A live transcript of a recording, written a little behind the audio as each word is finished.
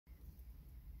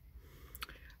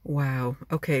Wow.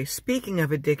 Okay, speaking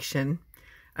of addiction,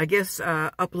 I guess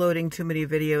uploading too many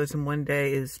videos in one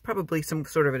day is probably some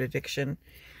sort of an addiction.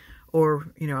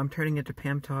 Or, I'm turning into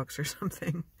Pam Talks or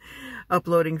something.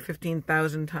 Uploading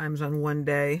 15,000 times on one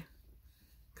day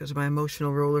because of my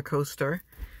emotional roller coaster.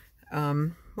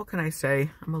 What can I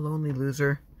say? I'm a lonely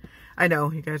loser. I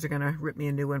know, you guys are going to rip me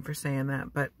a new one for saying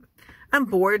that, but I'm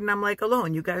bored and I'm like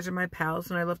alone. You guys are my pals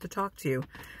and I love to talk to you.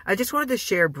 I just wanted to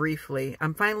share briefly.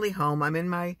 I'm finally home. I'm in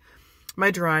my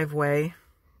driveway.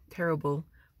 Terrible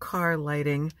car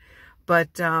lighting.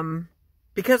 But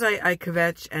because I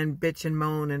kvetch and bitch and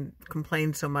moan and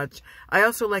complain so much, I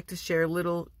also like to share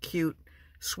little cute,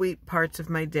 sweet parts of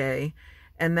my day.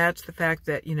 And that's the fact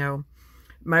that,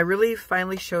 my relief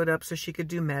finally showed up so she could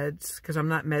do meds because I'm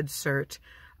not med cert.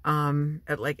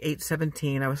 At like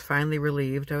 8:17, I was finally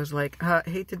relieved. I was like,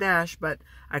 hate to dash, but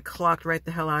I clocked right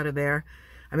the hell out of there.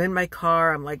 I'm in my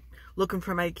car. I'm like looking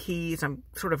for my keys. I'm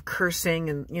sort of cursing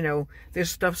and,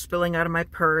 there's stuff spilling out of my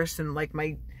purse and like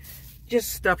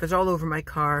just stuff is all over my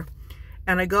car.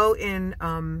 And I go in,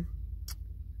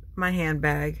 my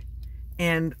handbag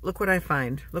and look what I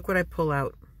find. Look what I pull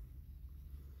out.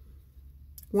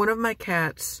 One of my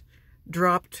cats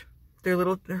dropped her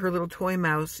little toy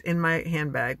mouse in my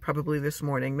handbag, probably this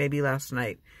morning, maybe last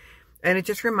night. And it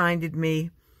just reminded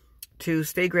me to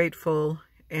stay grateful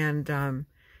and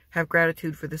have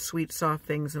gratitude for the sweet, soft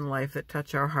things in life that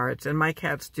touch our hearts. And my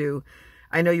cats do.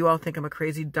 I know you all think I'm a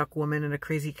crazy duck woman and a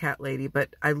crazy cat lady,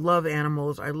 but I love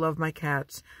animals. I love my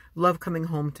cats, love coming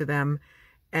home to them.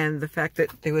 And the fact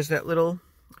that there was that little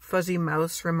fuzzy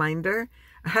mouse reminder,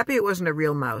 I'm happy it wasn't a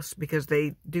real mouse because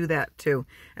they do that too.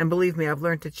 And believe me, I've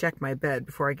learned to check my bed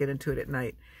before I get into it at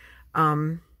night.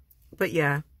 But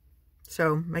yeah,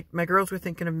 so my girls were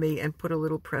thinking of me and put a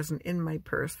little present in my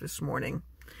purse this morning.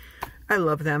 I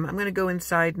love them. I'm going to go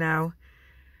inside now,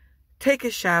 take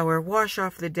a shower, wash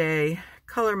off the day,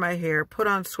 color my hair, put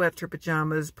on sweats or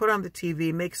pajamas, put on the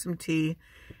TV, make some tea.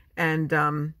 And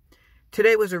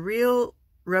today was a real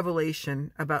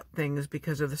revelation about things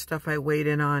because of the stuff I weighed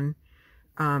in on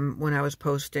when I was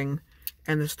posting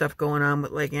and the stuff going on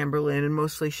with like Amberlynn and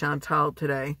mostly Chantal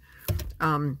today.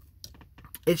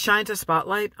 It shines a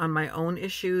spotlight on my own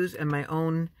issues and my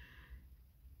own,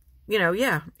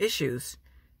 issues.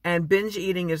 And binge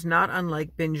eating is not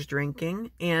unlike binge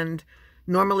drinking. And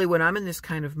normally when I'm in this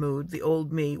kind of mood, the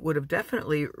old me would have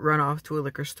definitely run off to a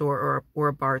liquor store or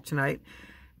a bar tonight.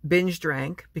 Binge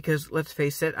drank, because let's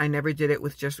face it, I never did it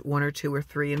with just one or two or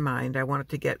three in mind. I wanted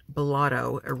to get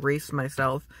blotto, erase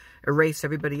myself, erase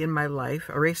everybody in my life,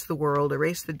 erase the world,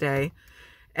 erase the day.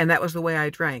 And that was the way I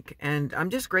drank. And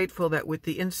I'm just grateful that with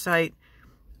the insight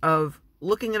of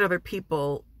looking at other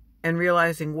people and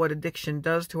realizing what addiction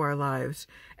does to our lives,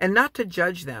 and not to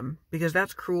judge them, because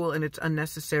that's cruel and it's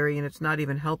unnecessary and it's not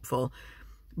even helpful,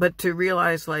 but to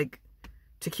realize, like,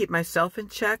 to keep myself in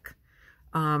check.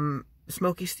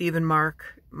 Smokey, Steve, and Mark,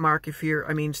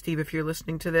 Steve, if you're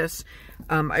listening to this,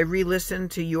 I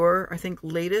re-listened to your, I think,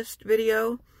 latest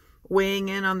video weighing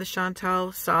in on the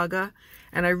Chantal saga,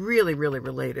 and I really, really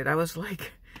related. I was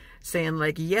like saying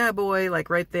like, yeah, boy, like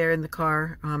right there in the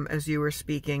car as you were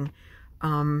speaking,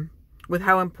 with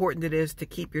how important it is to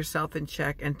keep yourself in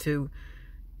check and to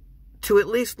at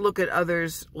least look at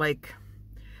others like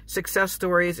success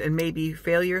stories and maybe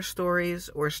failure stories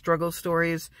or struggle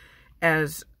stories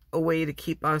as a way to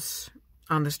keep us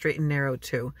on the straight and narrow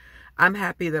too. I'm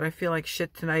happy that I feel like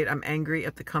shit tonight. I'm angry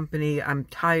at the company. I'm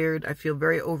tired. I feel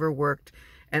very overworked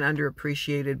and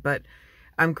underappreciated, but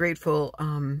I'm grateful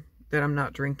that I'm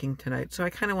not drinking tonight. So I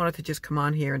kind of wanted to just come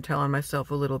on here and tell on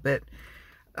myself a little bit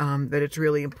that it's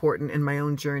really important in my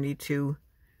own journey to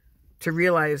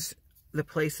realize the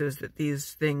places that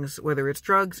these things, whether it's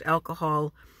drugs,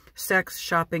 alcohol, sex,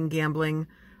 shopping, gambling,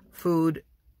 food,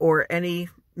 or any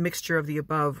mixture of the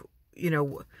above,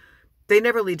 they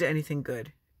never lead to anything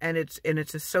good. And it's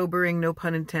a sobering, no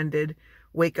pun intended,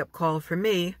 wake-up call for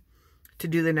me to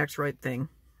do the next right thing.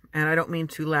 And I don't mean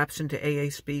to lapse into AA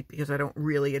speak because I don't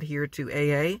really adhere to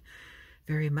AA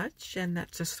very much. And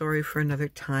that's a story for another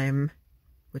time,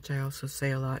 which I also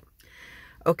say a lot.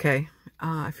 Okay,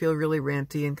 I feel really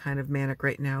ranty and kind of manic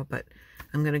right now, but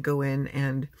I'm going to go in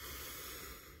and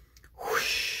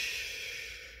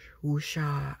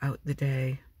whoosha out the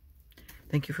day.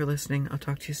 Thank you for listening. I'll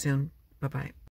talk to you soon. Bye-bye.